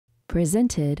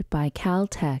Presented by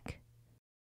Caltech.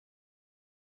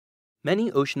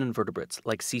 Many ocean invertebrates,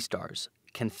 like sea stars,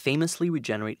 can famously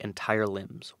regenerate entire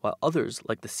limbs, while others,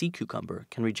 like the sea cucumber,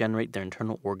 can regenerate their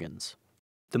internal organs.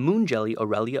 The moon jelly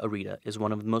Aurelia arida is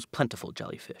one of the most plentiful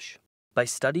jellyfish. By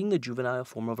studying the juvenile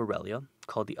form of Aurelia,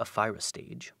 called the Aphyra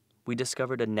stage, we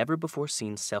discovered a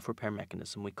never-before-seen self-repair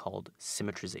mechanism we called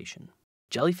symmetrization.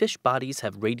 Jellyfish bodies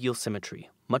have radial symmetry.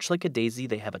 Much like a daisy,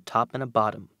 they have a top and a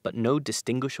bottom, but no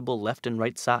distinguishable left and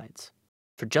right sides.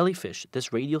 For jellyfish,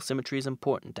 this radial symmetry is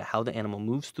important to how the animal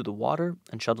moves through the water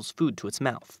and shuttles food to its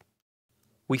mouth.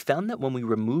 We found that when we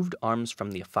removed arms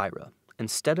from the Aphyra,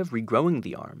 instead of regrowing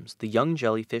the arms, the young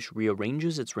jellyfish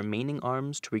rearranges its remaining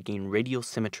arms to regain radial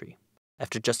symmetry.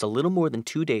 After just a little more than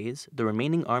 2 days, the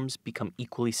remaining arms become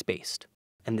equally spaced,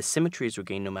 and the symmetry is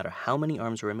regained no matter how many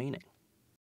arms are remaining.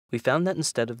 We found that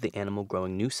instead of the animal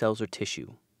growing new cells or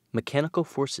tissue, mechanical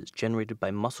forces generated by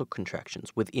muscle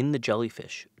contractions within the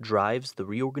jellyfish drives the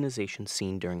reorganization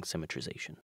seen during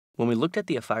symmetrization. When we looked at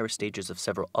the Aphyra stages of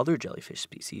several other jellyfish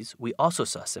species, we also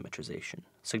saw symmetrization,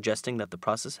 suggesting that the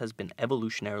process has been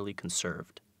evolutionarily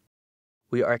conserved.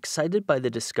 We are excited by the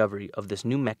discovery of this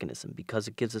new mechanism because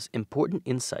it gives us important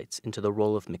insights into the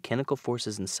role of mechanical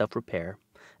forces in self-repair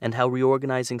and how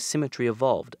reorganizing symmetry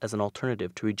evolved as an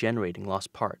alternative to regenerating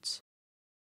lost parts.